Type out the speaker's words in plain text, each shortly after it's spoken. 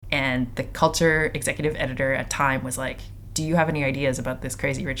And the culture executive editor at Time was like, do you have any ideas about this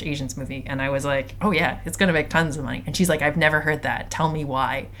Crazy Rich Asians movie? And I was like, oh yeah, it's going to make tons of money. And she's like, I've never heard that. Tell me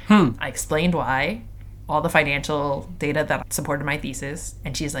why. I explained why, all the financial data that supported my thesis.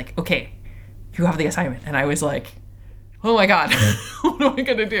 And she's like, okay, you have the assignment. And I was like, oh my God, what am I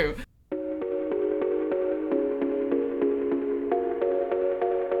going to do?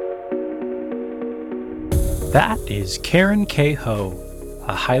 That is Karen K. Ho,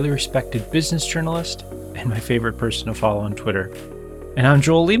 a highly respected business journalist and my favorite person to follow on Twitter. And I'm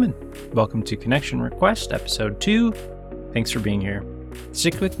Joel Lehman. Welcome to Connection Request, Episode 2. Thanks for being here.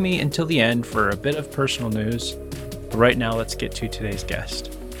 Stick with me until the end for a bit of personal news. But right now, let's get to today's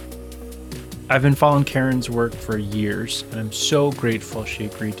guest. I've been following Karen's work for years, and I'm so grateful she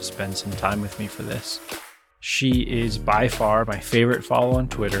agreed to spend some time with me for this. She is by far my favorite follow on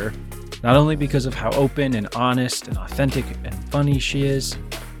Twitter, not only because of how open and honest and authentic and funny she is,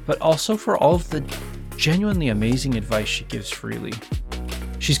 but also for all of the genuinely amazing advice she gives freely.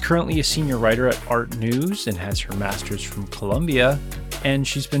 She's currently a senior writer at Art News and has her master's from Columbia, and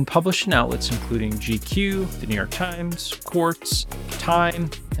she's been published in outlets including GQ, The New York Times, Quartz, Time,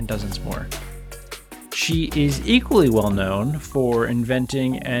 and dozens more. She is equally well known for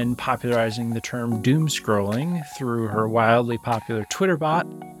inventing and popularizing the term doomscrolling through her wildly popular Twitter bot,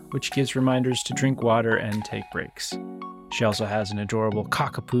 which gives reminders to drink water and take breaks. She also has an adorable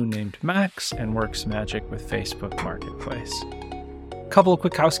cockapoo named Max and works magic with Facebook Marketplace. Couple of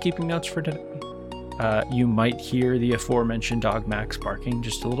quick housekeeping notes for today. You might hear the aforementioned dog Max barking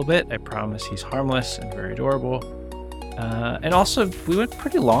just a little bit. I promise he's harmless and very adorable. And also, we went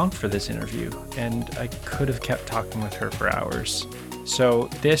pretty long for this interview, and I could have kept talking with her for hours. So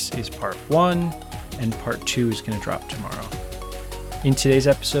this is part 1, and part 2 is going to drop tomorrow. In today's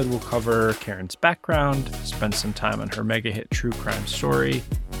episode, we'll cover Karen's background, spend some time on her mega hit true crime story,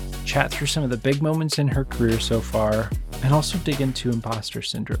 chat through some of the big moments in her career so far, and also dig into imposter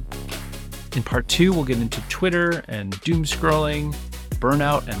syndrome. In part 2, we'll get into Twitter and doom scrolling,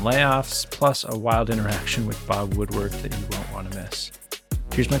 burnout and layoffs, plus a wild interaction with Bob Woodward that you won't want to miss.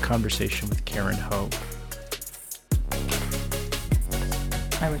 Here's my conversation with Karen Ho.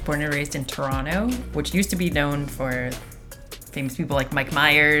 I was born and raised in Toronto, which used to be known for famous people like Mike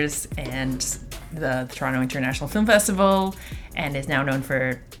Myers and the Toronto International Film Festival, and is now known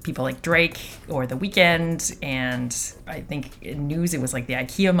for people like Drake or The Weeknd. And I think in news, it was like the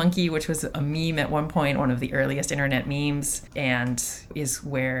IKEA monkey, which was a meme at one point, one of the earliest internet memes, and is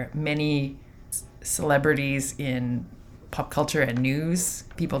where many celebrities in pop culture and news,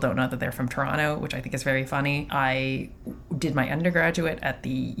 people don't know that they're from Toronto, which I think is very funny. I did my undergraduate at the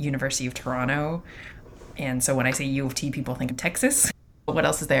University of Toronto. And so when I say U of T, people think of Texas. What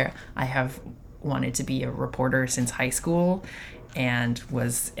else is there? I have wanted to be a reporter since high school and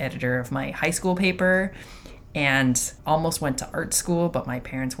was editor of my high school paper and almost went to art school, but my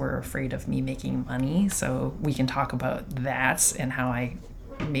parents were afraid of me making money. So we can talk about that and how I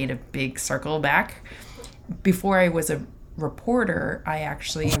made a big circle back. Before I was a reporter, I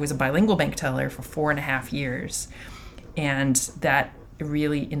was a bilingual bank teller for 4.5 years. And that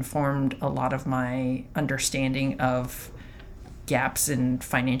really informed a lot of my understanding of gaps in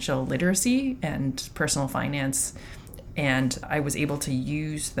financial literacy and personal finance. And I was able to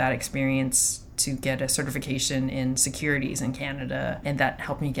use that experience to get a certification in securities in Canada. And that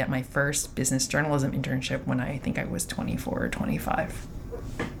helped me get my first business journalism internship when I think I was 24 or 25.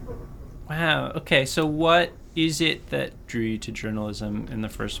 Wow. Okay. So what is it that drew you to journalism in the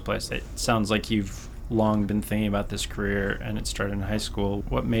first place? It sounds like you've long been thinking about this career and it started in high school.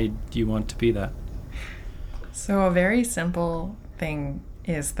 What made you want to be that? So a very simple thing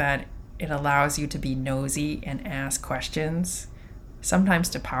is that it allows you to be nosy and ask questions, sometimes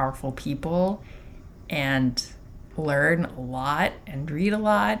to powerful people, and learn a lot and read a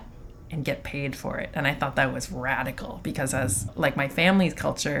lot and get paid for it. And I thought that was radical because as like my family's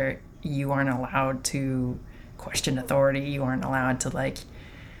culture, you aren't allowed to question authority. You aren't allowed to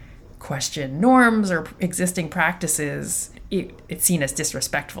question norms or existing practices. It's seen as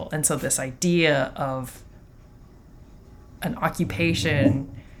disrespectful. And so this idea of an occupation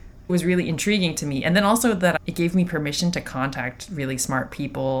was really intriguing to me. And then also that it gave me permission to contact really smart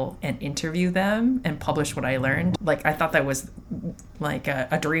people and interview them and publish what I learned. I thought that was like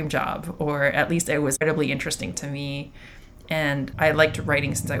a dream job, or at least it was incredibly interesting to me. And I liked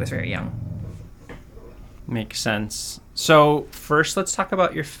writing since I was very young. Makes sense. So first, let's talk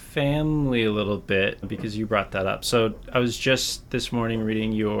about your family a little bit, because you brought that up. So I was just this morning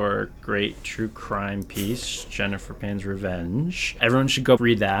reading your great true crime piece, Jennifer Pan's Revenge. Everyone should go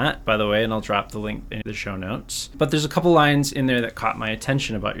read that, by the way, and I'll drop the link in the show notes. But there's a couple lines in there that caught my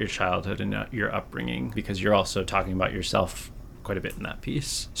attention about your childhood and your upbringing, because you're also talking about yourself quite a bit in that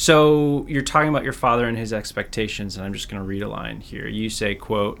piece. So you're talking about your father and his expectations, and I'm just going to read a line here. You say,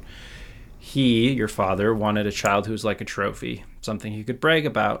 quote, "He, your father, wanted a child who was like a trophy, something he could brag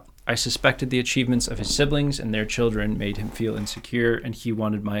about. I suspected the achievements of his siblings and their children made him feel insecure, and he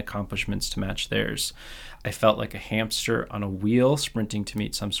wanted my accomplishments to match theirs. I felt like a hamster on a wheel, sprinting to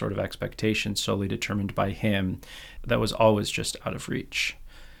meet some sort of expectation solely determined by him that was always just out of reach."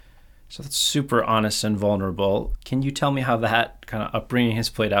 So that's super honest and vulnerable. Can you tell me how that kind of upbringing has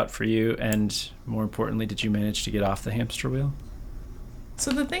played out for you? And more importantly, did you manage to get off the hamster wheel?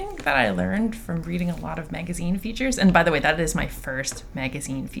 So the thing that I learned from reading a lot of magazine features, and by the way, that is my first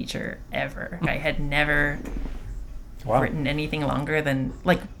magazine feature ever. I had never written anything longer than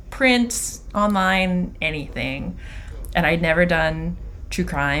like print, online, anything. And I'd never done true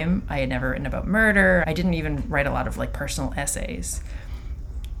crime. I had never written about murder. I didn't even write a lot of like personal essays.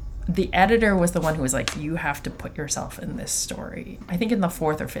 The editor was the one who was like, you have to put yourself in this story. I think in the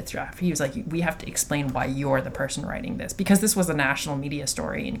 4th or 5th draft, he was like, we have to explain why you're the person writing this, because this was a national media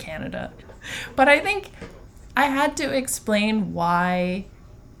story in Canada. But I think I had to explain why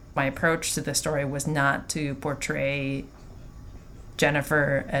my approach to the story was not to portray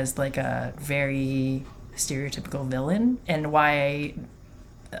Jennifer as like a very stereotypical villain, and why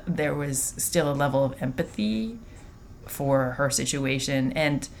there was still a level of empathy for her situation.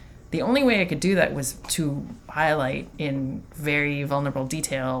 And the only way I could do that was to highlight in very vulnerable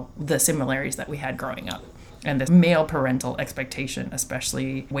detail the similarities that we had growing up and this male parental expectation,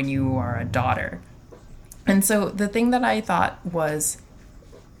 especially when you are a daughter. And so the thing that I thought was,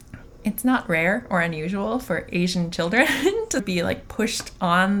 it's not rare or unusual for Asian children to be like pushed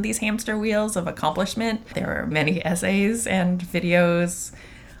on these hamster wheels of accomplishment. There are many essays and videos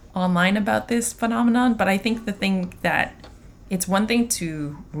online about this phenomenon, but I think the thing that it's one thing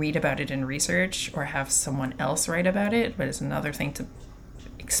to read about it in research or have someone else write about it, but it's another thing to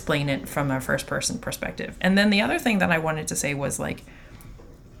explain it from a first person perspective. And then the other thing that I wanted to say was like,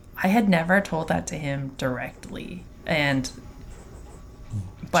 I had never told that to him directly. But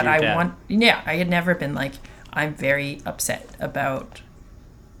I had never been like, I'm very upset about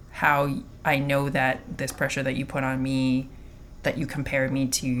how I know that this pressure that you put on me, that you compare me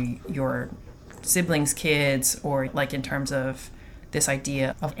to your siblings' kids, or like in terms of this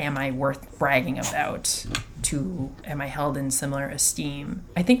idea of am I worth bragging about, to am I held in similar esteem.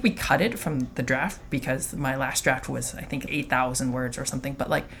 I think we cut it from the draft because my last draft was I think 8,000 words or something, but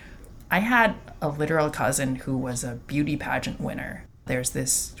like I had a literal cousin who was a beauty pageant winner. There's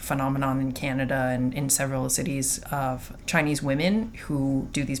this phenomenon in Canada and in several cities of Chinese women who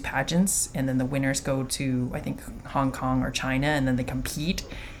do these pageants, and then the winners go to, I think, Hong Kong or China, and then they compete.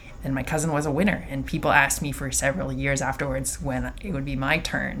 And my cousin was a winner, and people asked me for several years afterwards when it would be my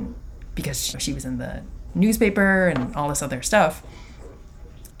turn, because she was in the newspaper and all this other stuff.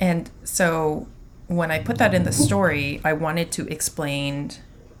 And so when I put that in the story, I wanted to explain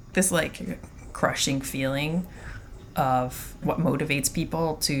this like crushing feeling of what motivates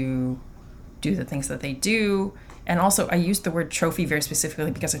people to do the things that they do. And also I used the word trophy very specifically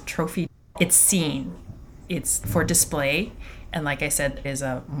because a trophy, it's seen, it's for display. And like I said, is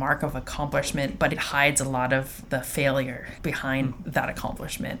a mark of accomplishment, but it hides a lot of the failure behind that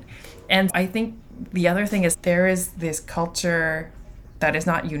accomplishment. And I think the other thing is there is this culture that is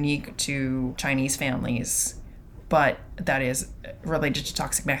not unique to Chinese families, but that is related to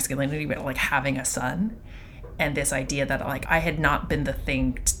toxic masculinity, but like having a son. And this idea that like I had not been the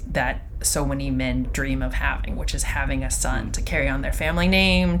thing that so many men dream of having, which is having a son to carry on their family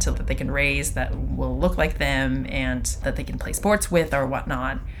name, so that they can raise that will look like them and that they can play sports with or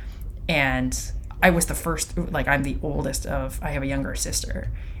whatnot. And I was the first, like I'm the oldest of, I have a younger sister.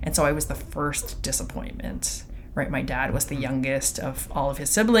 And so I was the first disappointment, right? My dad was the youngest of all of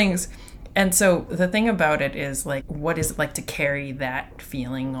his siblings. And so the thing about it is like, what is it like to carry that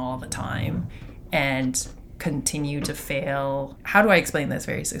feeling all the time and continue to fail? How do I explain this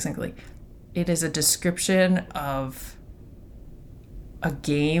very succinctly? It is a description of a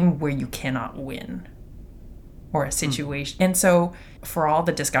game where you cannot win, or a situation. And so for all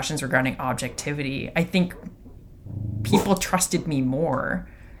the discussions regarding objectivity, I think people trusted me more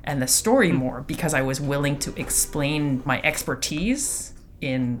and the story more because I was willing to explain my expertise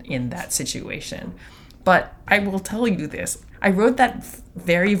in that situation. But I will tell you this, I wrote that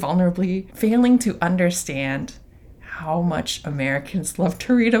very vulnerably, failing to understand how much Americans love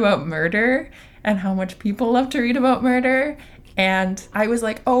to read about murder and how much people love to read about murder. And I was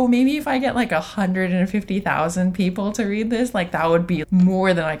like, oh, maybe if I get like 150,000 people to read this, like that would be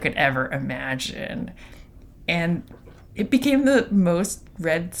more than I could ever imagine. And it became the most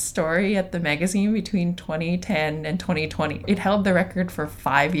read story at the magazine between 2010 and 2020. It held the record for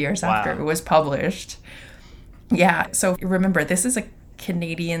 5 years after it was published. Yeah, so remember, this is a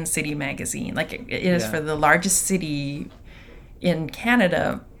Canadian city magazine. Like it is for the largest city in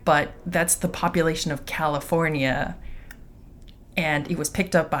Canada, but that's the population of California. And it was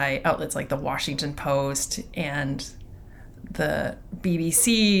picked up by outlets like the Washington Post and the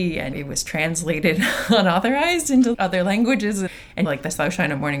BBC, and it was translated unauthorized into other languages. And like the South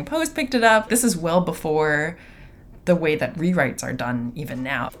China Morning Post picked it up. This is well before the way that rewrites are done even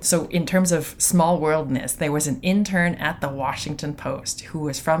now. So in terms of small worldness, there was an intern at the Washington Post who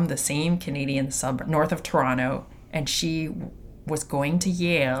was from the same Canadian suburb north of Toronto, and she was going to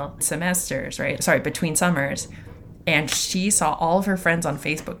Yale between summers. And she saw all of her friends on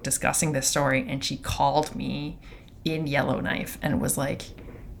Facebook discussing this story, and she called me in Yellowknife and was like,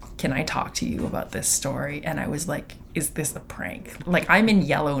 can I talk to you about this story? And I was like, is this a prank? Like, I'm in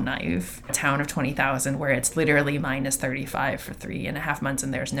Yellowknife, a town of 20,000 where it's literally minus 35 for 3.5 months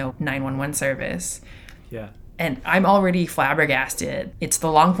and there's no 911 service. Yeah. And I'm already flabbergasted. It's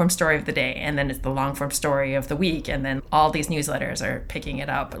the long form story of the day, and then it's the long form story of the week, and then all these newsletters are picking it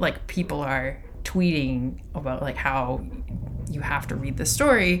up. Like, people are tweeting about like how you have to read this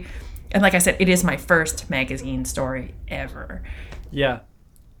story. And like I said, it is my first magazine story ever. Yeah.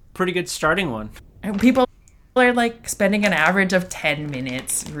 Pretty good starting one. And people are like spending an average of 10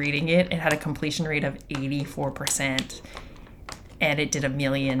 minutes reading it. It had a completion rate of 84%, and it did 1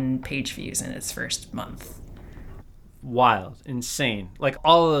 million page views in its first month. Wild, insane. Like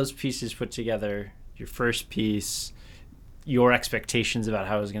all of those pieces put together, your first piece, your expectations about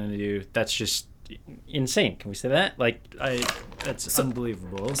how it was going to do, that's just insane. Can we say that? That's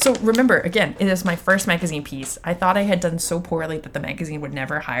unbelievable. So remember, again, it is my first magazine piece. I thought I had done so poorly that the magazine would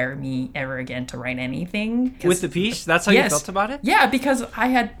never hire me ever again to write anything. With the piece? That's how you felt about it? Yeah, because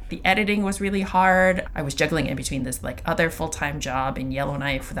the editing was really hard. I was juggling in between this like other full-time job in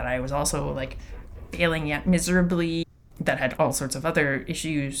Yellowknife that I was also like failing at miserably, that had all sorts of other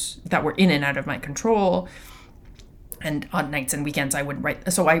issues that were in and out of my control. And on nights and weekends, I would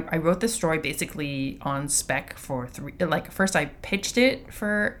write. So I wrote this story basically on spec for first I pitched it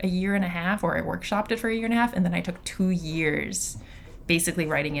for 1.5 years, or I workshopped it for 1.5 years. And then I took 2 years basically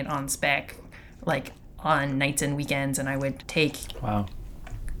writing it on spec, like on nights and weekends. And I would take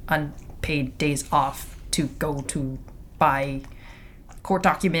unpaid days off to go to buy court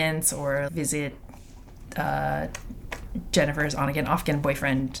documents or visit Jennifer's on-again, off-again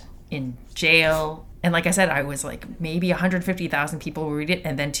boyfriend in jail. And like I said, I was like, maybe 150,000 people will read it.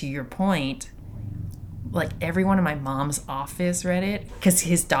 And then to your point, like everyone in my mom's office read it because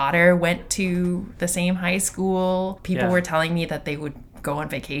his daughter went to the same high school. People were telling me that they would go on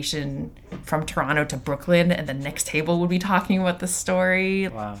vacation from Toronto to Brooklyn and the next table would be talking about the story.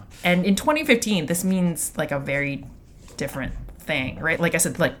 Wow. And in 2015, this means like a very different thing, right? Like I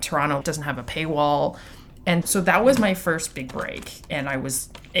said, like Toronto doesn't have a paywall. And so that was my first big break, and I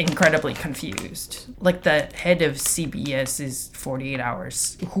was incredibly confused. Like the head of CBS's 48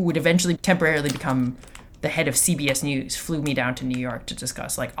 Hours, who would eventually temporarily become the head of CBS News, flew me down to New York to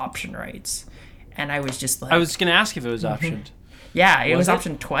discuss like option rights. And I was just like... I was going to ask if it was optioned. Yeah, it was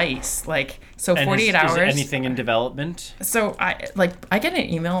optioned twice. Like, so and 48 hours. Is anything in development? So I get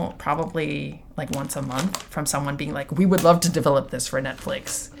an email probably like once a month from someone being like, we would love to develop this for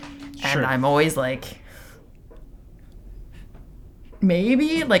Netflix. And I'm always like...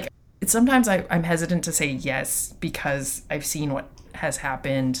 maybe, like, sometimes I'm hesitant to say yes because I've seen what has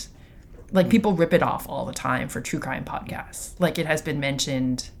happened. Like, people rip it off all the time for true crime podcasts. Like, it has been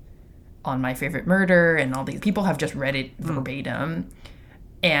mentioned on My Favorite Murder, and all these people have just read it verbatim.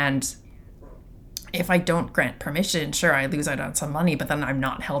 And if I don't grant permission, sure, I lose out on some money, but then I'm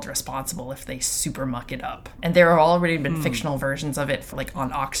not held responsible if they super muck it up. And there are already been fictional versions of it, for, like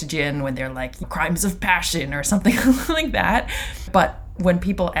on Oxygen, when they're like crimes of passion or something like that. But when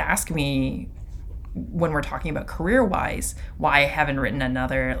people ask me, when we're talking about career-wise, why I haven't written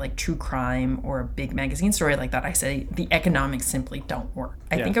another like true crime or a big magazine story like that, I say the economics simply don't work.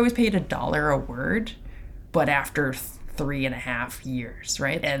 I think I was paid $1 a word, but after 3.5 years,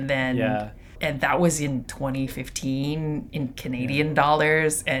 right? And then... and that was in 2015 in Canadian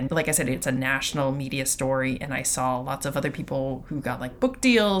dollars. And like I said, it's a national media story. And I saw lots of other people who got like book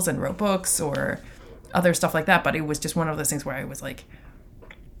deals and wrote books or other stuff like that. But it was just one of those things where I was like,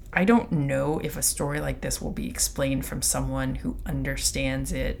 I don't know if a story like this will be explained from someone who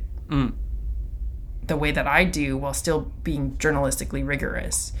understands it the way that I do while still being journalistically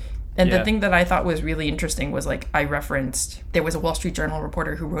rigorous. And the thing that I thought was really interesting was, like, I referenced, there was a Wall Street Journal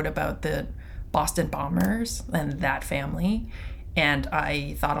reporter who wrote about the Boston bombers and that family. And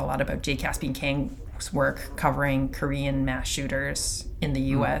I thought a lot about J. Caspian Kang's work covering Korean mass shooters in the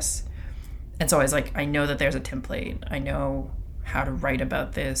U.S. And so I was like, I know that there's a template. I know how to write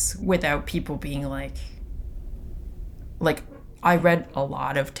about this without people being like, I read a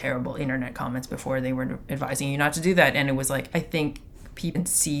lot of terrible internet comments before they were advising you not to do that. And it was like, I think people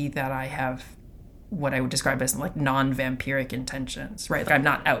see that I have what I would describe as like non-vampiric intentions, right? Like, I'm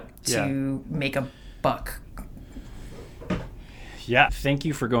not out to make a buck. Yeah, thank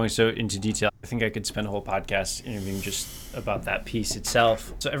you for going so into detail. I think I could spend a whole podcast interviewing just about that piece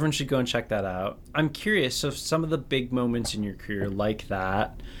itself. So everyone should go and check that out. I'm curious, so some of the big moments in your career like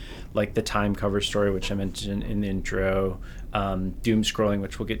that, like the Time cover story, which I mentioned in the intro, doomscrolling,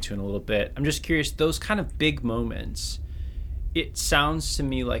 which we'll get to in a little bit. I'm just curious, those kind of big moments, it sounds to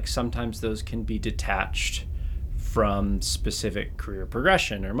me like sometimes those can be detached from specific career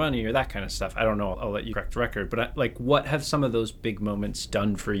progression or money or that kind of stuff. I don't know. I'll let you correct the record. But what have some of those big moments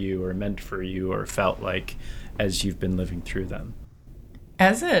done for you or meant for you or felt like as you've been living through them?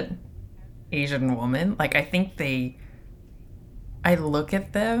 As an Asian woman, like, I think I look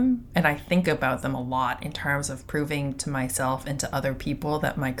at them and I think about them a lot in terms of proving to myself and to other people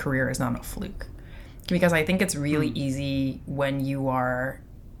that my career is not a fluke. Because I think it's really easy when you are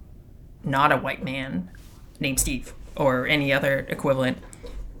not a white man named Steve or any other equivalent,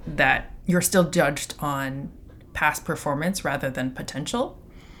 that you're still judged on past performance rather than potential.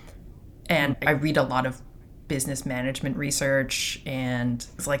 And I read a lot of business management research, and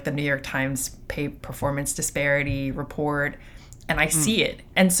it's like the New York Times pay performance disparity report, and I see it.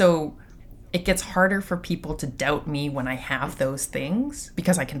 And so it gets harder for people to doubt me when I have those things,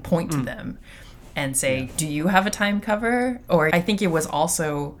 because I can point to them and say, do you have a Time cover? Or I think it was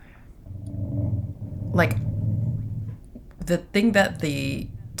also like the thing that the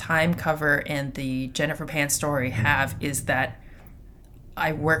Time cover and the Jennifer Pan story have is that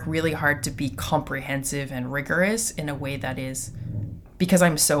I work really hard to be comprehensive and rigorous in a way that is, because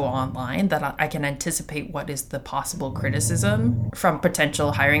I'm so online, that I can anticipate what is the possible criticism from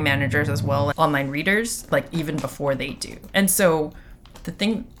potential hiring managers as well as online readers, like even before they do. And so the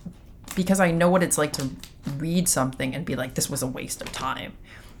thing, because I know what it's like to read something and be like, this was a waste of time.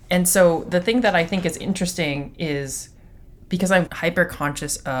 And so the thing that I think is interesting is, because I'm hyper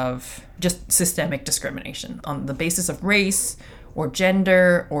conscious of just systemic discrimination on the basis of race or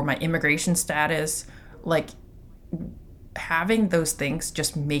gender or my immigration status, like, having those things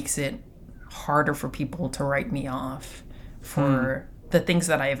just makes it harder for people to write me off for the things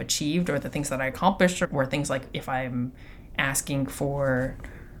that I have achieved or the things that I accomplished, or things like if I'm asking for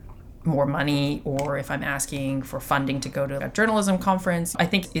more money or if I'm asking for funding to go to a journalism conference. I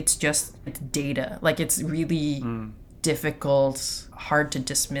think it's data. Like, it's really difficult, hard to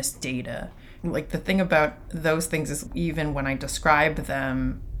dismiss data. Like, the thing about those things is, even when I describe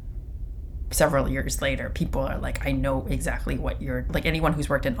them several years later, people are like, I know exactly what you're, like, anyone who's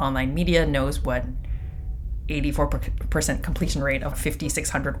worked in online media knows what 84% completion rate of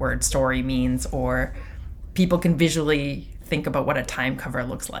 5,600 word story means, or people can visually think about what a Time cover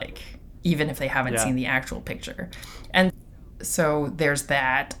looks like, even if they haven't seen the actual picture. And so there's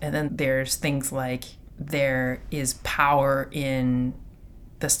that. And then there's things like, there is power in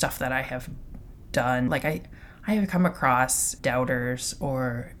the stuff that I have done. Like, I have come across doubters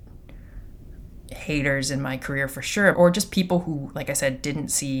or haters in my career for sure, or just people who, like I said, didn't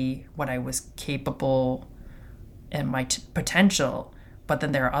see what I was capable and my potential. But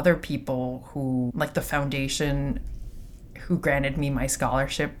then there are other people who, like the foundation who granted me my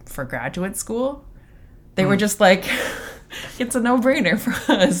scholarship for graduate school, they were just like, it's a no-brainer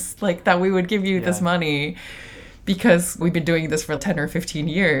for us, like, that we would give you this money because we've been doing this for 10 or 15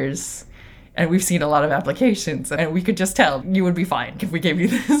 years and we've seen a lot of applications, and we could just tell you would be fine if we gave you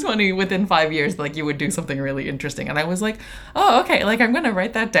this money within 5 years, like, you would do something really interesting. And I was like, oh, okay, like, I'm gonna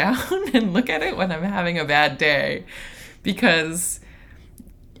write that down and look at it when I'm having a bad day. Because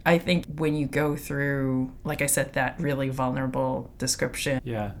I think when you go through, like I said, that really vulnerable description,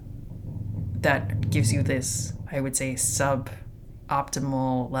 that gives you this, I would say,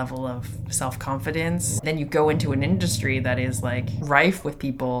 suboptimal level of self-confidence. Then you go into an industry that is, like, rife with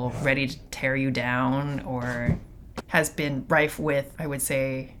people ready to tear you down, or has been rife with, I would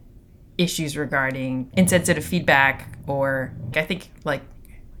say, issues regarding insensitive feedback, or I think, like,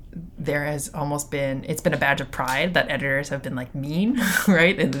 there has almost been, it's been a badge of pride that editors have been like mean,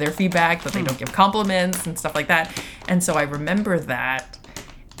 right? And their feedback, that they don't give compliments and stuff like that. And so I remember that.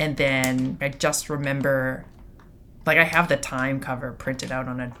 And then I just remember, like, I have the Time cover printed out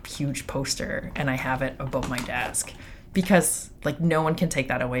on a huge poster and I have it above my desk because, like, no one can take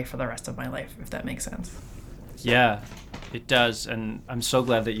that away for the rest of my life, if that makes sense. Yeah, it does. And I'm so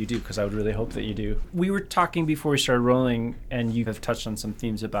glad that you do, because I would really hope that you do. We were talking before we started rolling, and you have touched on some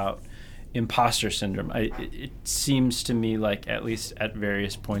themes about imposter syndrome. It seems to me like, at least at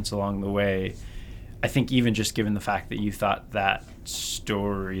various points along the way, I think even just given the fact that you thought that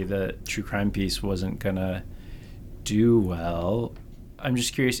story, the true crime piece, wasn't going to do well, I'm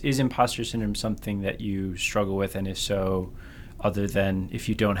just curious, is imposter syndrome something that you struggle with? And if so, other than if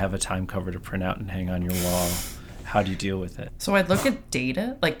you don't have a Time cover to print out and hang on your wall, how do you deal with it? So I'd look at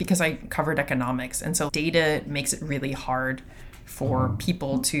data, like, because I covered economics. And so data makes it really hard for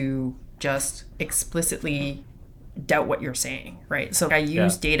people to just explicitly doubt what you're saying, right? So I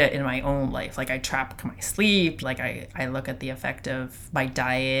use data in my own life. Like, I track my sleep, like I look at the effect of my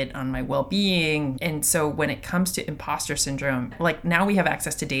diet on my well-being. And so when it comes to imposter syndrome, like, now we have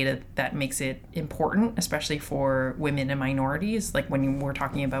access to data that makes it important, especially for women and minorities, like when we're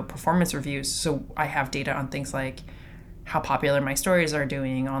talking about performance reviews. So I have data on things like how popular my stories are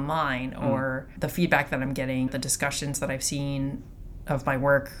doing online, or the feedback that I'm getting, the discussions that I've seen of my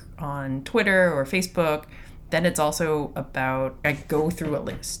work on Twitter or Facebook. Then it's also about, I go through a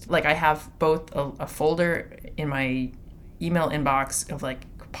list. Like, I have both a folder in my email inbox of, like,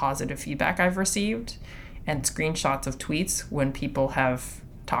 positive feedback I've received and screenshots of tweets when people have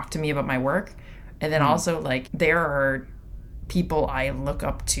talked to me about my work. And then also, like, there are people I look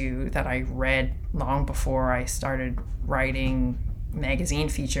up to that I read long before I started writing magazine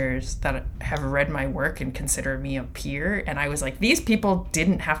features that have read my work and consider me a peer. And I was like, these people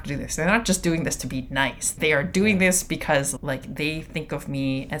didn't have to do this. They're not just doing this to be nice. They are doing this because, like, they think of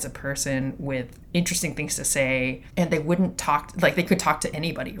me as a person with interesting things to say, and they wouldn't talk, like, they could talk to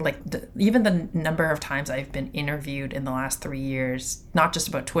anybody. Like, even the number of times I've been interviewed in the last 3 years, not just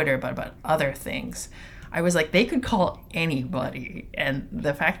about Twitter, but about other things, I was like, they could call anybody. And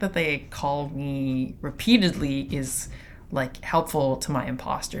the fact that they call me repeatedly is, like, helpful to my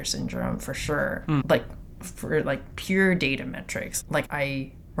imposter syndrome for sure. Like, for, like, pure data metrics. Like,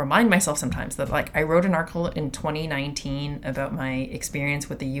 I remind myself sometimes that, like, I wrote an article in 2019 about my experience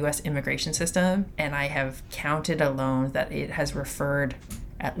with the US immigration system, and I have counted alone that it has referred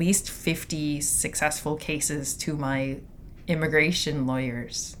at least 50 successful cases to my immigration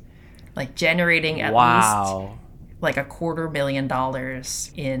lawyers, like, generating at least like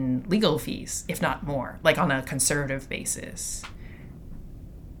 $250,000 in legal fees, if not more, like, on a conservative basis.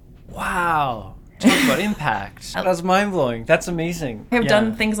 Wow. Talk about impact. That's mind-blowing. That's amazing. I have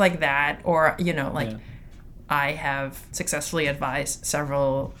done things like that, or, you know, like, I have successfully advised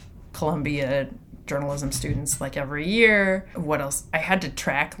several Columbia journalism students, like, every year. What else? I had to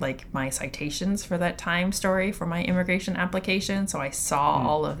track, like, my citations for that Time story for my immigration application, so I saw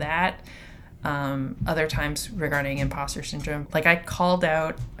all of that. Other times regarding imposter syndrome, like, I called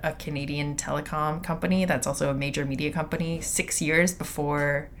out a Canadian telecom company that's also a major media company 6 years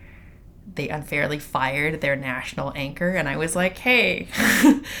before they unfairly fired their national anchor, and I was like, hey,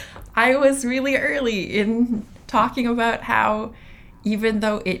 I was really early in talking about how, even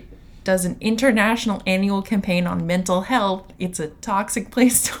though it does an international annual campaign on mental health, it's a toxic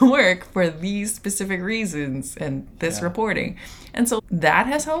place to work for these specific reasons and this reporting. And so that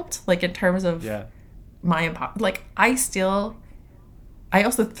has helped, like, in terms of my, like, I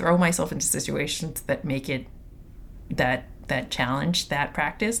also throw myself into situations that make it, that challenge that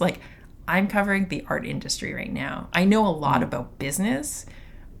practice. Like, I'm covering the art industry right now. I know a lot about business.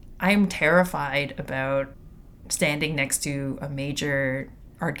 I'm terrified about standing next to a major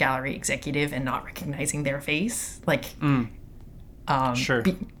art gallery executive and not recognizing their face, like, sure,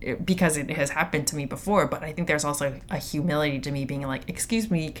 because it has happened to me before. But I think there's also a humility to me being like,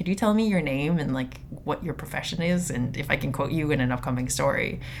 excuse me, could you tell me your name and, like, what your profession is, and if I can quote you in an upcoming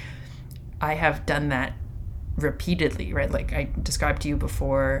story. I have done that repeatedly, right? Like, I described to you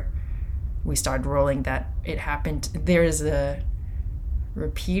before we started rolling that it happened. There's a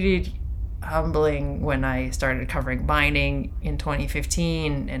repeated humbling when I started covering mining in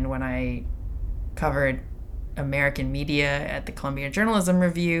 2015, and when I covered American media at the Columbia Journalism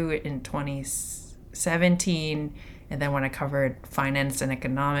Review in 2017, and then when I covered finance and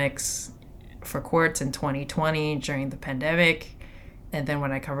economics for Quartz in 2020 during the pandemic, and then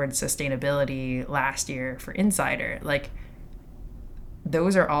when I covered sustainability last year for Insider. Like,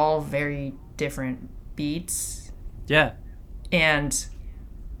 those are all very different beats. Yeah. And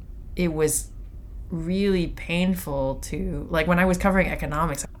it was really painful to, like, when I was covering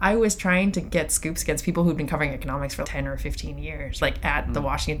economics, I was trying to get scoops against people who'd been covering economics for 10 or 15 years, like at the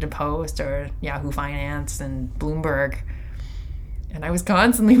Washington Post or Yahoo Finance and Bloomberg. And I was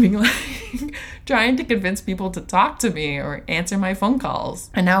constantly being like, trying to convince people to talk to me or answer my phone calls.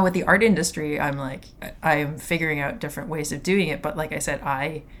 And now with the art industry, I'm figuring out different ways of doing it. But like I said,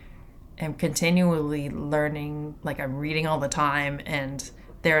 I am continually learning, like I'm reading all the time. And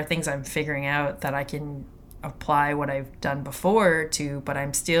there are things I'm figuring out that I can apply what I've done before to, but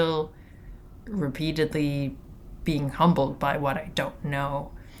I'm still repeatedly being humbled by what I don't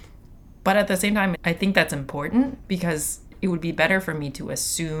know. But at the same time, I think that's important because it would be better for me to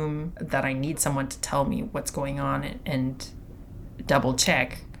assume that I need someone to tell me what's going on and double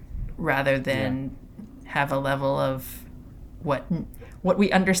check rather than have a level of what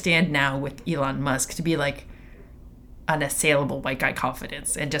we understand now with Elon Musk to be like unassailable white guy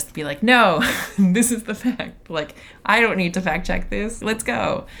confidence and just be like, no, this is the fact. Like, I don't need to fact check this. Let's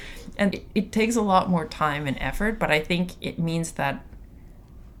go. And it takes a lot more time and effort, but I think it means that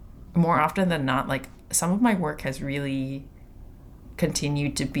more often than not, like, some of my work has really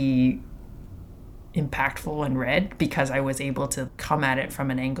continued to be impactful and read because I was able to come at it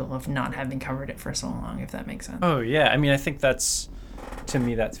from an angle of not having covered it for so long, if that makes sense. Oh, yeah. I mean, I think to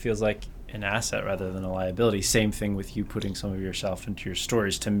me, that feels like an asset rather than a liability. Same thing with you putting some of yourself into your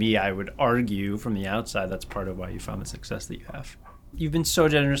stories. To me, I would argue from the outside, that's part of why you found the success that you have. You've been so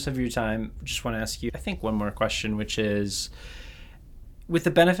generous of your time. Just want to ask you, I think, one more question, which is, with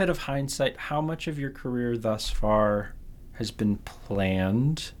the benefit of hindsight, how much of your career thus far has been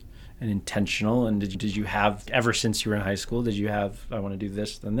planned and intentional? And did you have, ever since you were in high school, did you have, I want to do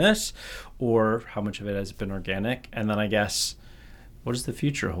this, then this? Or how much of it has been organic? And then I guess, what does the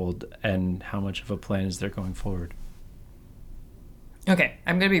future hold? And how much of a plan is there going forward? Okay,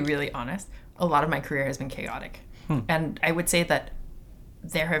 I'm going to be really honest. A lot of my career has been chaotic. And I would say that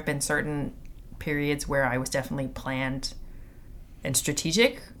there have been certain periods where I was definitely planned and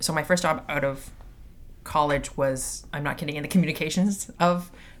strategic. So my first job out of college was, I'm not kidding, in the communications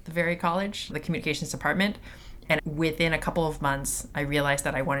of the very college, the communications department. And within a couple of months, I realized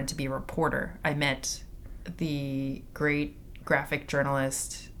that I wanted to be a reporter. I met the great graphic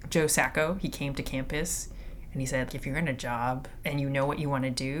journalist, Joe Sacco. He came to campus and he said, if you're in a job and you know what you want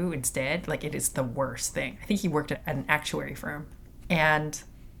to do instead, like, it is the worst thing. I think he worked at an actuary firm. And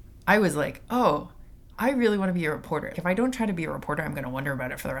I was like, oh, I really want to be a reporter. If I don't try to be a reporter, I'm going to wonder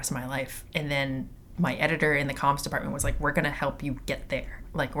about it for the rest of my life. And then my editor in the comms department was like, we're going to help you get there.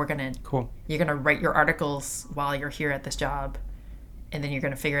 Like, you're going to write your articles while you're here at this job, and then you're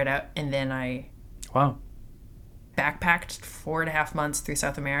going to figure it out. And then I backpacked 4.5 months through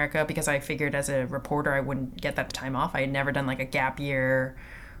South America because I figured as a reporter I wouldn't get that time off. I had never done like a gap year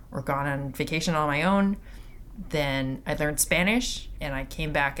or gone on vacation on my own. Then I learned Spanish and I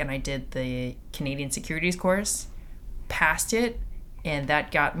came back and I did the Canadian securities course, passed it, and that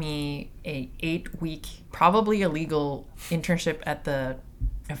got me a 8-week, probably illegal internship at the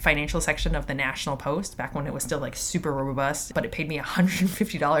financial section of the National Post back when it was still like super robust, but it paid me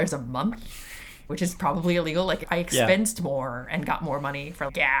 $150 a month, which is probably illegal. Like, I expensed more and got more money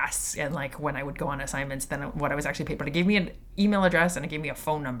for gas and like when I would go on assignments than what I was actually paid. But it gave me an email address and it gave me a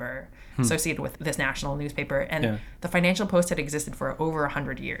phone number associated with this national newspaper. And the Financial Post had existed for over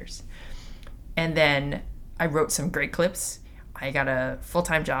 100 years. And then I wrote some great clips. I got a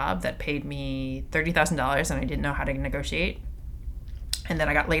full-time job that paid me $30,000 and I didn't know how to negotiate. And then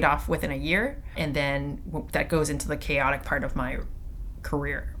I got laid off within a year. And then that goes into the chaotic part of my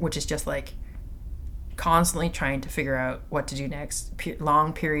career, which is just like constantly trying to figure out what to do next.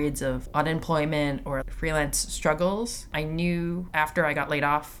 Long periods of unemployment or freelance struggles. I knew after I got laid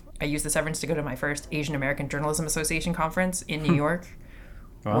off, I used the severance to go to my first Asian American Journalism Association conference in New York,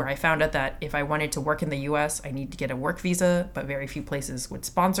 where I found out that if I wanted to work in the US, I need to get a work visa, but very few places would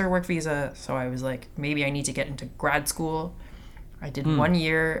sponsor a work visa. So I was like, maybe I need to get into grad school. I did 1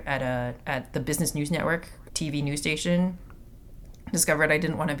 year at the Business News Network TV news station. Discovered I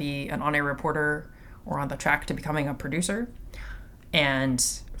didn't want to be an on-air reporter or on the track to becoming a producer,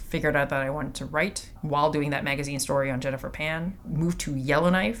 and figured out that I wanted to write while doing that magazine story on Jennifer Pan. Moved to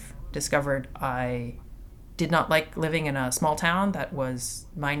Yellowknife, discovered I did not like living in a small town that was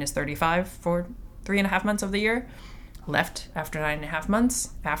minus 35 for 3.5 months of the year. Left after 9.5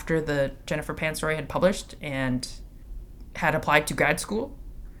 months, after the Jennifer Pan story had published, and had applied to grad school.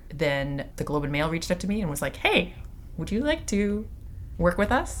 Then the Globe and Mail reached out to me and was like, hey, would you like to work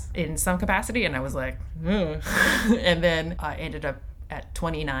with us in some capacity? And I was like, and then I ended up at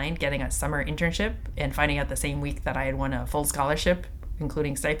 29 getting a summer internship and finding out the same week that I had won a full scholarship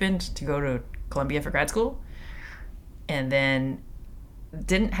including stipend, to go to Columbia for grad school. And then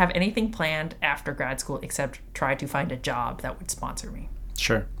didn't have anything planned after grad school except try to find a job that would sponsor me.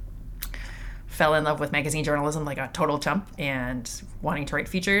 Sure. Fell in love with magazine journalism like a total chump and wanting to write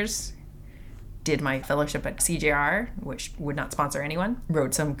features. Did my fellowship at CJR, which would not sponsor anyone.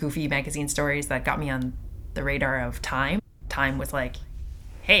 Wrote some goofy magazine stories that got me on the radar of Time. Time was like,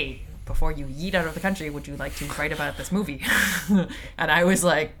 hey, before you yeet out of the country, would you like to write about this movie? And I was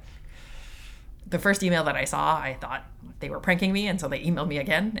like, the first email that I saw, I thought they were pranking me. And so they emailed me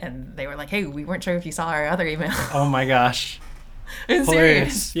again. And they were like, hey, we weren't sure if you saw our other email. Oh my gosh. It's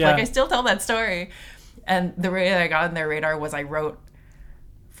serious. Yeah. Like, I still tell that story. And the way I got on their radar was I wrote,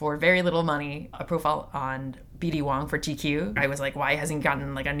 for very little money, a profile on B.D. Wong for GQ. I was like, why hasn't he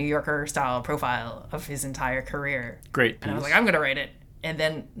gotten like a New Yorker style profile of his entire career? Great piece. And I was like, I'm going to write it. And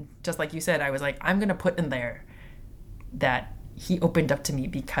then, just like you said, I was like, I'm going to put in there that he opened up to me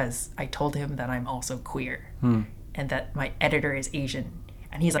because I told him that I'm also queer and that my editor is Asian.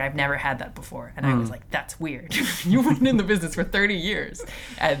 And he's like, I've never had that before. And I was like, that's weird. You've been in the business for 30 years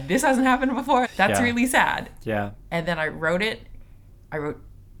and this hasn't happened before. That's really sad. Yeah. And then I wrote it. I wrote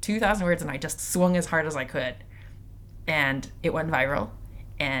 2,000 words and I just swung as hard as I could. And it went viral.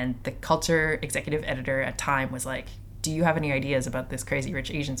 And the culture executive editor at Time was like, do you have any ideas about this Crazy Rich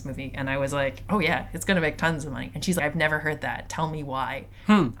Asians movie? And I was like, oh yeah, it's going to make tons of money. And she's like, I've never heard that. Tell me why.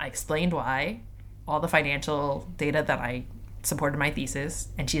 I explained why, all the financial data that I supported my thesis.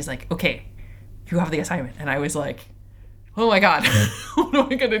 And she's like, okay, you have the assignment. And I was like, oh my God, what am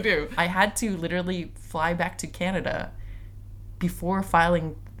I going to do? I had to literally fly back to Canada before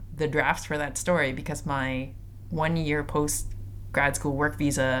filing the drafts for that story because my 1 year post grad school work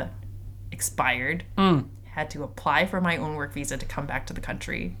visa expired. Had to apply for my own work visa to come back to the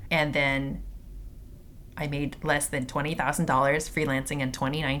country. And then I made less than $20,000 freelancing in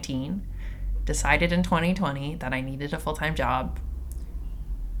 2019. Decided in 2020 that I needed a full-time job.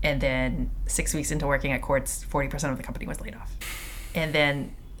 And then 6 weeks into working at Quartz, 40% of the company was laid off. And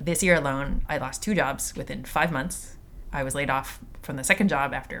then this year alone, I lost 2 jobs within 5 months. I was laid off from the second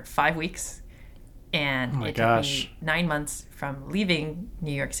job after 5 weeks. And it took me 9 months from leaving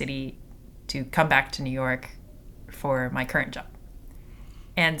New York City to come back to New York for my current job.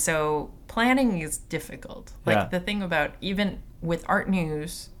 And so planning is difficult. Like the thing about, even with art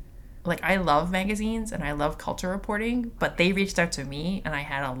news, like I love magazines and I love culture reporting, but they reached out to me and I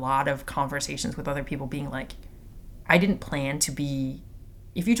had a lot of conversations with other people being like, I didn't plan to be,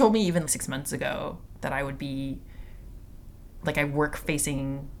 if you told me even 6 months ago that I would be, like I work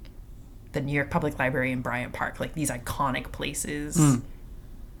facing the New York Public Library in Bryant Park, like these iconic places,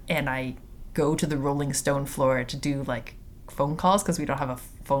 and I go to the Rolling Stone floor to do like phone calls because we don't have a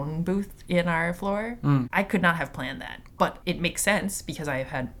phone booth in our floor. I could not have planned that, but it makes sense because I've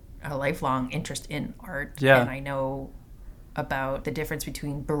had a lifelong interest in art and I know about the difference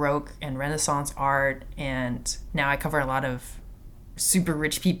between Baroque and Renaissance art, and now I cover a lot of super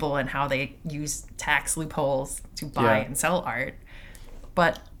rich people and how they use tax loopholes to buy and sell art.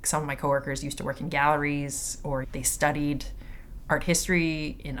 But some of my coworkers used to work in galleries or they studied art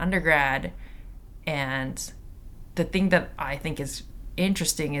history in undergrad. And the thing that I think is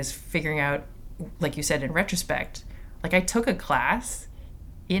interesting is figuring out, like you said, in retrospect, like I took a class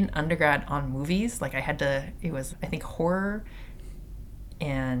in undergrad on movies. Like I had to, it was, I think, horror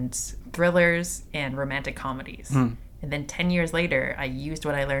and thrillers and romantic comedies. And then 10 years later, I used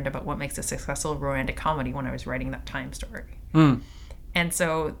what I learned about what makes a successful romantic comedy when I was writing that Time story. And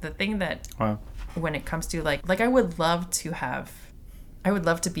so the thing that, when it comes to like I would love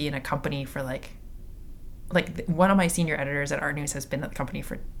to be in a company for like one of my senior editors at Art News has been at the company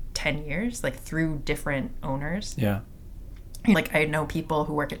for 10 years, like through different owners. Yeah. Like I know people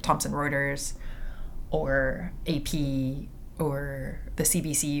who work at Thomson Reuters or AP or the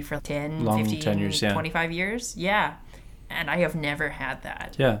CBC for 10, 15, years, 25 years. Yeah. And I have never had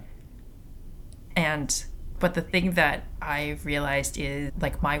that. Yeah. But the thing that I've realized is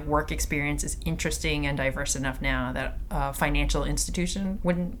like my work experience is interesting and diverse enough now that a financial institution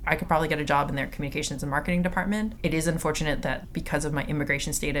I could probably get a job in their communications and marketing department. It is unfortunate that because of my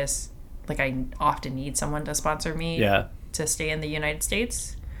immigration status, like I often need someone to sponsor me to stay in the United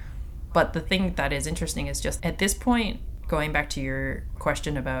States. But the thing that is interesting is just at this point, going back to your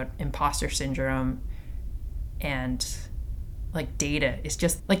question about imposter syndrome and like data, is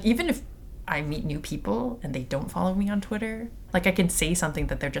just like, even if I meet new people and they don't follow me on Twitter, like I can say something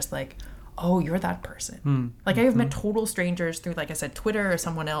that they're just like, oh, you're that person. Like I have met total strangers through, like I said, Twitter or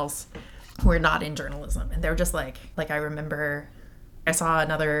someone else who are not in journalism. And they're just like I remember I saw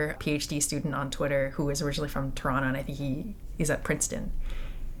another PhD student on Twitter who was originally from Toronto, and I think he's at Princeton.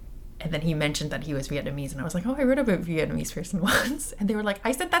 And then he mentioned that he was Vietnamese, and I was like, oh, I read about a Vietnamese person once. And they were like,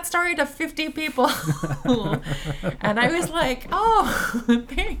 I sent that story to 50 people. And I was like, oh,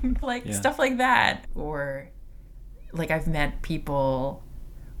 stuff like that. Or like I've met people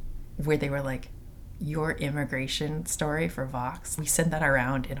where they were like, your immigration story for Vox, we send that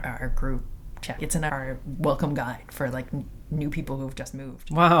around in our group chat. It's in our welcome guide for like new people who've just moved.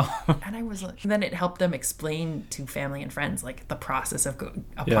 Wow. And I was like, then it helped them explain to family and friends like the process of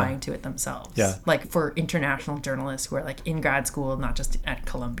applying to it themselves. Yeah. Like for international journalists who are like in grad school, not just at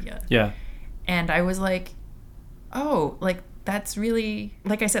Columbia. Yeah. And I was like, oh, like that's really,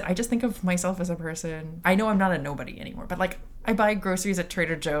 like I said, I just think of myself as a person. I know I'm not a nobody anymore, but like I buy groceries at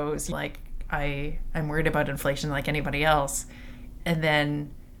Trader Joe's. Like I'm worried about inflation like anybody else. And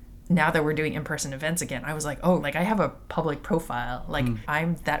then now that we're doing in-person events again, I was like, oh, like I have a public profile. Like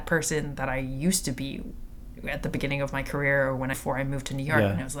I'm that person that I used to be at the beginning of my career or before I moved to New York.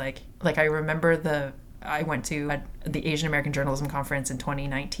 Yeah. And I was like I remember I went to the Asian American Journalism Conference in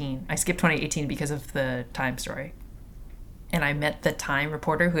 2019. I skipped 2018 because of the Time story. And I met the Time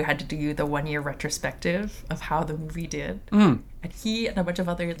reporter who had to do the 1-year retrospective of how the movie did. And he and a bunch of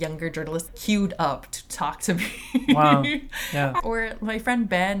other younger journalists queued up to talk to me. Wow. Yeah. Or my friend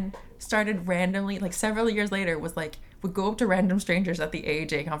Ben started randomly, like several years later, would go up to random strangers at the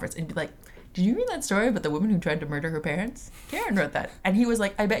AAJ conference and be like, did you read that story about the woman who tried to murder her parents? Karen wrote that. And he was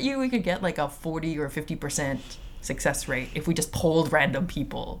like, I bet you we could get like a 40 or 50% success rate if we just polled random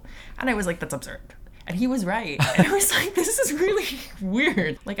people. And I was like, that's absurd. And he was right. And I was like, this is really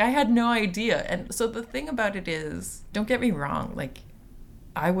weird. Like, I had no idea. And so the thing about it is, don't get me wrong, like,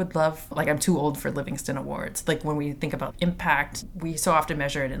 I would love, like, I'm too old for Livingston Awards. Like, when we think about impact, we so often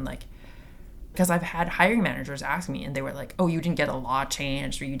measure it in, like, because I've had hiring managers ask me, and they were like, oh, you didn't get a law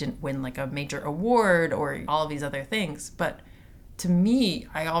changed, or you didn't win, like, a major award, or all of these other things. But to me,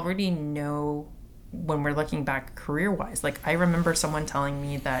 I already know when we're looking back career-wise. Like, I remember someone telling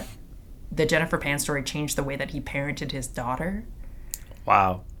me that the Jennifer Pan story changed the way that he parented his daughter.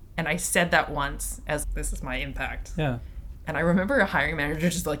 Wow. And I said that once as, this is my impact. Yeah. And I remember a hiring manager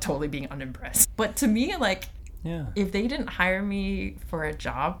just like totally being unimpressed. But to me, like, if they didn't hire me for a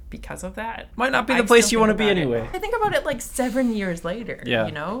job because of that, might not be the place you want to be anyway. I think about it like 7 years later,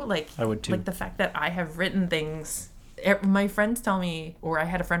 you know? Like, I would too. Like the fact that I have written things, my friends tell me, or I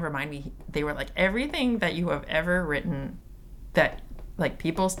had a friend remind me, they were like, everything that you have ever written that like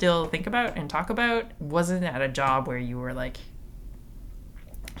people still think about and talk about wasn't at a job where you were like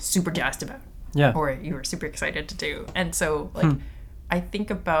super jazzed about, or you were super excited to do. And so like I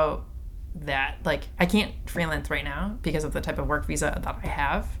think about that, like I can't freelance right now because of the type of work visa that I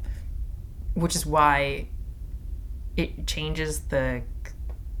have, which is why it changes the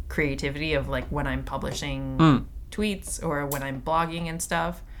creativity of like when I'm publishing tweets or when I'm blogging and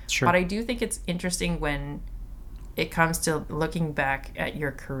stuff. Sure. But I do think it's interesting when it comes to looking back at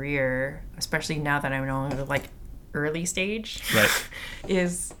your career, especially now that I'm no longer like early stage, right?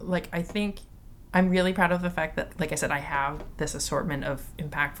 Is like, I think I'm really proud of the fact that, like I said, I have this assortment of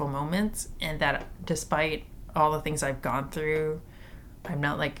impactful moments, and that despite all the things I've gone through, I'm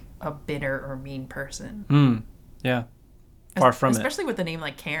not like a bitter or mean person. Yeah. Far from especially with the name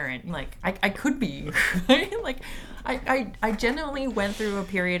like Karen. Like I could be, right? Like I genuinely went through a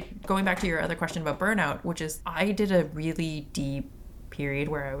period, going back to your other question about burnout, which is I did a really deep period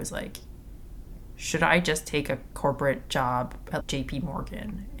where I was like, should I just take a corporate job at JP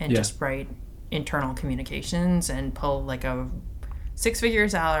Morgan and just write internal communications and pull like a 6-figure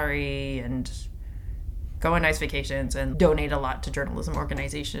salary and go on nice vacations and donate a lot to journalism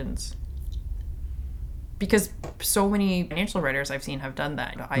organizations? Because so many financial writers I've seen have done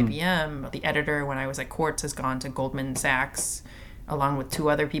that. IBM, the editor when I was at Quartz has gone to Goldman Sachs along with 2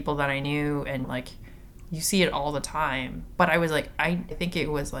 other people that I knew, and like you see it all the time. But I was like, I think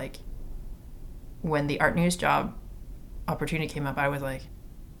it was like when the Art News job opportunity came up, I was like,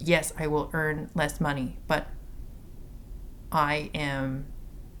 yes, I will earn less money, but I am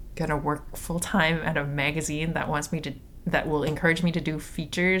gonna work full-time at a magazine that will encourage me to do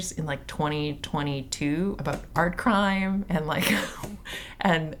features in like 2022 about art crime and like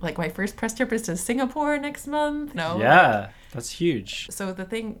my first press trip is to Singapore next month. That's huge. So the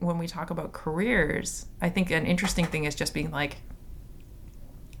thing when we talk about careers, I think an interesting thing is just being like,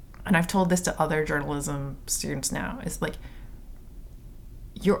 and I've told this to other journalism students now, is like,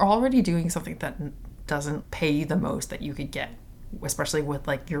 you're already doing something that doesn't pay you the most that you could get, especially with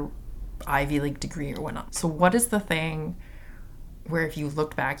like your Ivy League degree or whatnot. So what is the thing where if you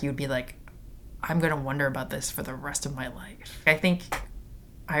looked back, you would be like, I'm going to wonder about this for the rest of my life. I think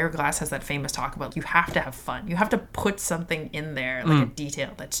Ira Glass has that famous talk about you have to have fun. You have to put something in there, like a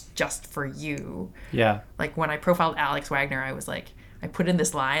detail that's just for you. Yeah. Like when I profiled Alex Wagner, I was like, I put in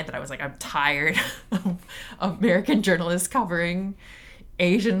this line that I was like, I'm tired of American journalists covering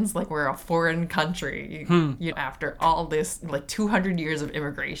Asians like we're a foreign country. You know, after all this, like 200 years of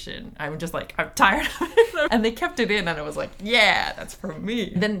immigration, I'm just like, I'm tired of it. And they kept it in, and I was like, yeah, that's for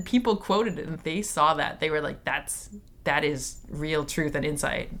me. Then people quoted it, and they saw that. They were like, that is real truth and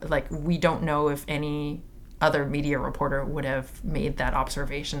insight. Like, we don't know if any other media reporter would have made that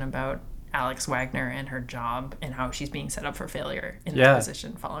observation about Alex Wagner and her job and how she's being set up for failure in this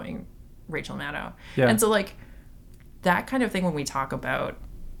position following Rachel Maddow. Yeah. And so, like, that kind of thing, when we talk about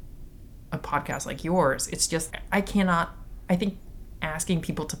a podcast like yours, it's just, I think asking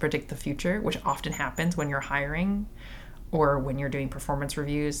people to predict the future, which often happens when you're hiring or when you're doing performance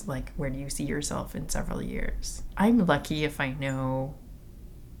reviews, like, where do you see yourself in several years? I'm lucky if I know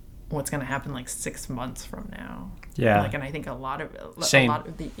what's going to happen like 6 months from now. Yeah. Like, and I think a lot of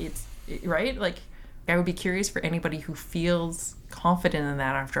right? Like, I would be curious for anybody who feels confident in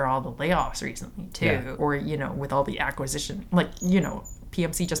that after all the layoffs recently too. Yeah. Or, you know, with all the acquisition, like, you know,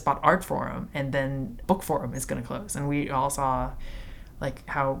 PMC just bought Art Forum, and then Book Forum is going to close. And we all saw like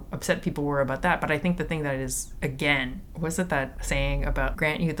how upset people were about that. But I think the thing that is, again, was it that saying about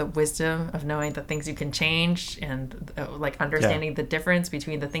grant you the wisdom of knowing the things you can change and like understanding the difference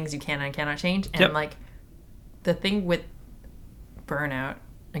between the things you can and cannot change. And like the thing with burnout,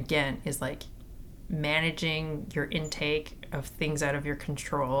 again, is like managing your intake of things out of your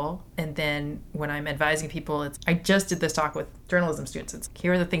control. And then when I'm advising people, I just did this talk with journalism students. It's,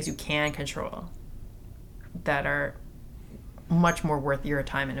 here are the things you can control that are much more worth your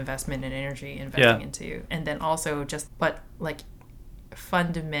time and investment and energy investing into. And then also just, but like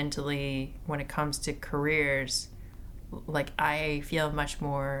fundamentally when it comes to careers, like I feel much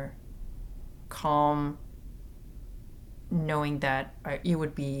more calm knowing that it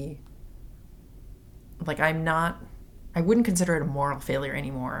would be like, I wouldn't consider it a moral failure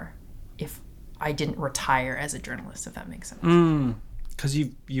anymore if I didn't retire as a journalist, if that makes sense. Because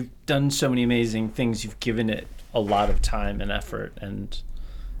you've done so many amazing things. You've given it a lot of time and effort, and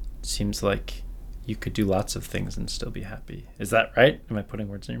it seems like you could do lots of things and still be happy. Is that right? Am I putting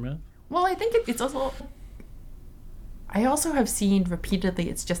words in your mouth? Well, I think it's also, I also have seen repeatedly,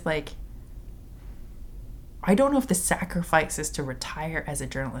 it's just like, I don't know if the sacrifices to retire as a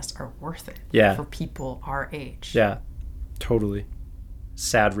journalist are worth it for people our age. Yeah, totally.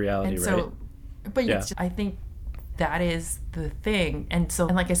 Sad reality, and so, right? But it's, I think that is the thing. And so,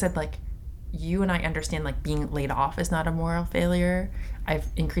 and like I said, like, you and I understand, like, being laid off is not a moral failure. I've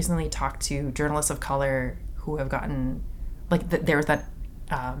increasingly talked to journalists of color who have gotten, like, there was that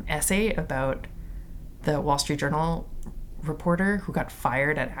essay about the Wall Street Journal reporter who got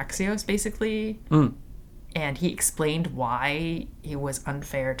fired at Axios, basically. And he explained why it was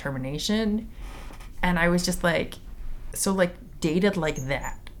unfair termination. And I was just like, so, like, data like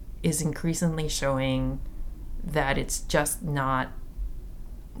that is increasingly showing that it's just not,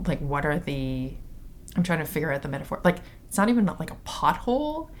 like, what are the, I'm trying to figure out the metaphor. Like, it's not even like a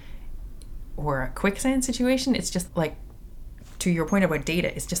pothole or a quicksand situation. It's just like, to your point about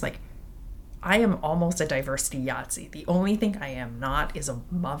data, it's just like, I am almost a diversity Yahtzee. The only thing I am not is a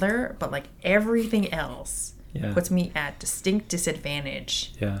mother, but like everything else puts me at distinct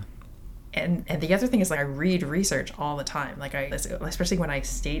disadvantage. Yeah. And the other thing is, like, I read research all the time. Like, especially when I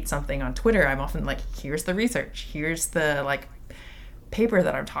state something on Twitter, I'm often like, here's the research, here's the, like, paper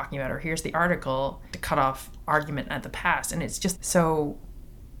that I'm talking about, or here's the article, to cut off argument at the past. And it's just, so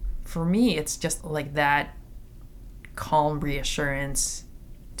for me, it's just like that calm reassurance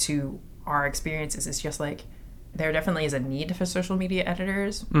to our experiences. It's just like, there definitely is a need for social media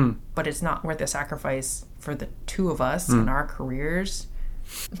editors, but it's not worth the sacrifice for the two of us in our careers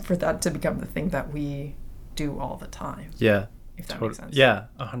for that to become the thing that we do all the time. Yeah. If that makes sense. Yeah,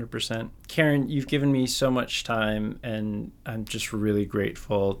 100%. Karen, you've given me so much time, and I'm just really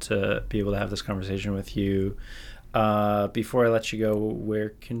grateful to be able to have this conversation with you. Before I let you go,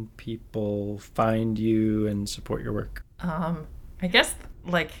 where can people find you and support your work? I guess,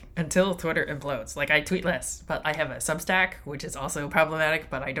 like, until Twitter implodes. Like, I tweet less, but I have a Substack, which is also problematic,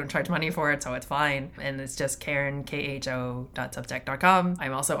 but I don't charge money for it, so it's fine. And it's just karenkho.substack.com.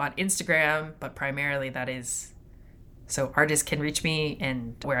 I'm also on Instagram, but primarily that is so artists can reach me,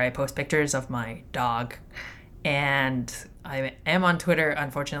 and where I post pictures of my dog. And I am on Twitter,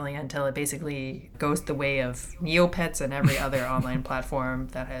 unfortunately, until it basically goes the way of Neopets and every other online platform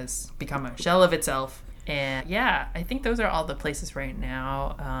that has become a shell of itself. And yeah, I think those are all the places right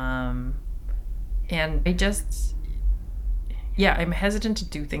now. And I'm hesitant to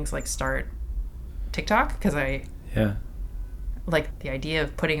do things like start TikTok because I like the idea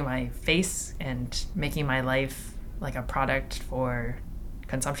of putting my face and making my life like a product for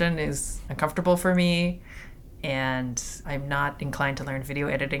consumption is uncomfortable for me. And I'm not inclined to learn video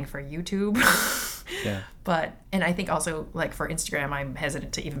editing for YouTube. And I think also like for Instagram, I'm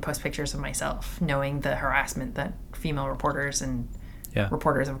hesitant to even post pictures of myself, knowing the harassment that female reporters and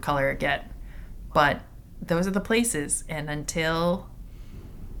reporters of color get. But those are the places. And until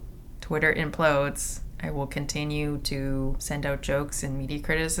Twitter implodes, I will continue to send out jokes and media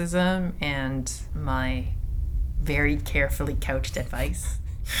criticism and my very carefully couched advice.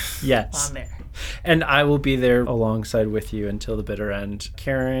 Yes. On there. And I will be there alongside with you until the bitter end.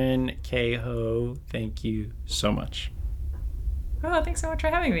 Karen K-Ho, thank you so much. Oh, thanks so much for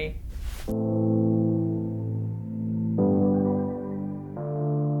having me.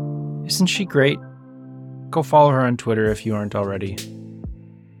 Isn't she great? Go follow her on Twitter if you aren't already.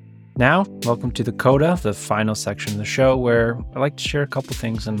 Now, welcome to the Coda, the final section of the show where I like to share a couple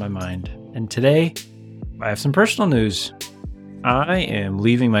things in my mind. And today, I have some personal news. I am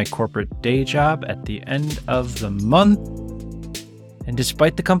leaving my corporate day job at the end of the month. And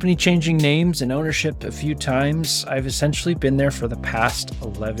despite the company changing names and ownership a few times, I've essentially been there for the past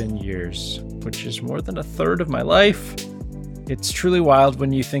 11 years, which is more than a third of my life. It's truly wild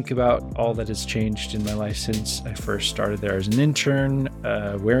when you think about all that has changed in my life since I first started there as an intern,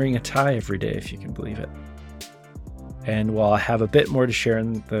 wearing a tie every day, if you can believe it. And while I have a bit more to share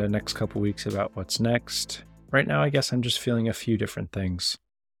in the next couple weeks about what's next, right now I guess I'm just feeling a few different things.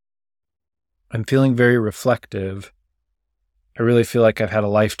 I'm feeling very reflective. I really feel like I've had a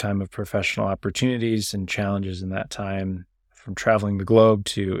lifetime of professional opportunities and challenges in that time, from traveling the globe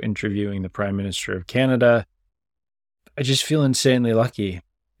to interviewing the Prime Minister of Canada. I just feel insanely lucky.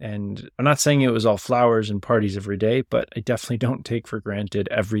 And I'm not saying it was all flowers and parties every day, but I definitely don't take for granted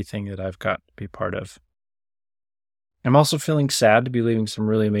everything that I've got to be part of. I'm also feeling sad to be leaving some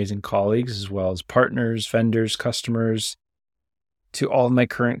really amazing colleagues, as well as partners, vendors, customers. To all of my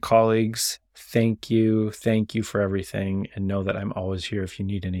current colleagues, thank you for everything, and know that I'm always here if you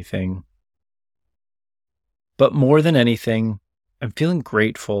need anything. But more than anything, I'm feeling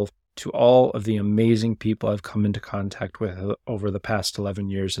grateful to all of the amazing people I've come into contact with over the past 11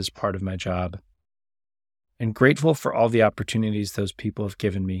 years as part of my job, and grateful for all the opportunities those people have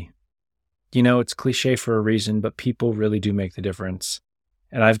given me. You know, it's cliche for a reason, but people really do make the difference,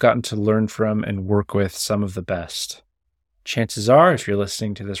 and I've gotten to learn from and work with some of the best. Chances are, if you're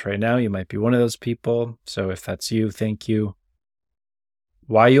listening to this right now, you might be one of those people, so if that's you, thank you.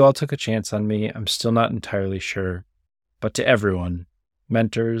 Why you all took a chance on me, I'm still not entirely sure, but to everyone,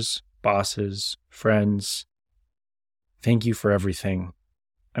 mentors, bosses, friends, thank you for everything.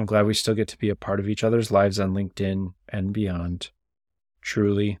 I'm glad we still get to be a part of each other's lives on LinkedIn and beyond.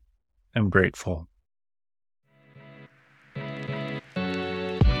 Truly, I'm grateful.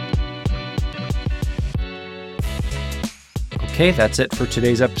 Okay, that's it for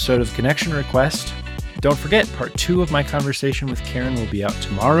today's episode of Connection Request. Don't forget, part 2 of my conversation with Karen will be out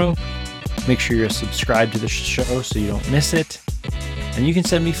tomorrow. Make sure you're subscribed to the show so you don't miss it. And you can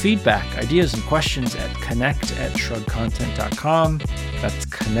send me feedback, ideas, and questions at connect@shrugcontent.com. That's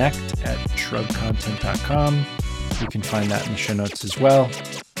connect@shrugcontent.com. You can find that in the show notes as well.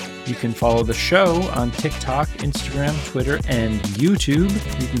 You can follow the show on TikTok, Instagram, Twitter, and YouTube.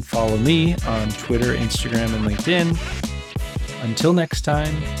 You can follow me on Twitter, Instagram, and LinkedIn. Until next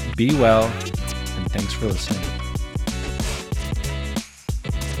time, be well, and thanks for listening.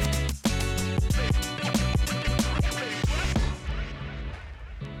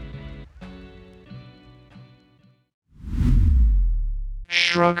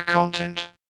 Shrug Content.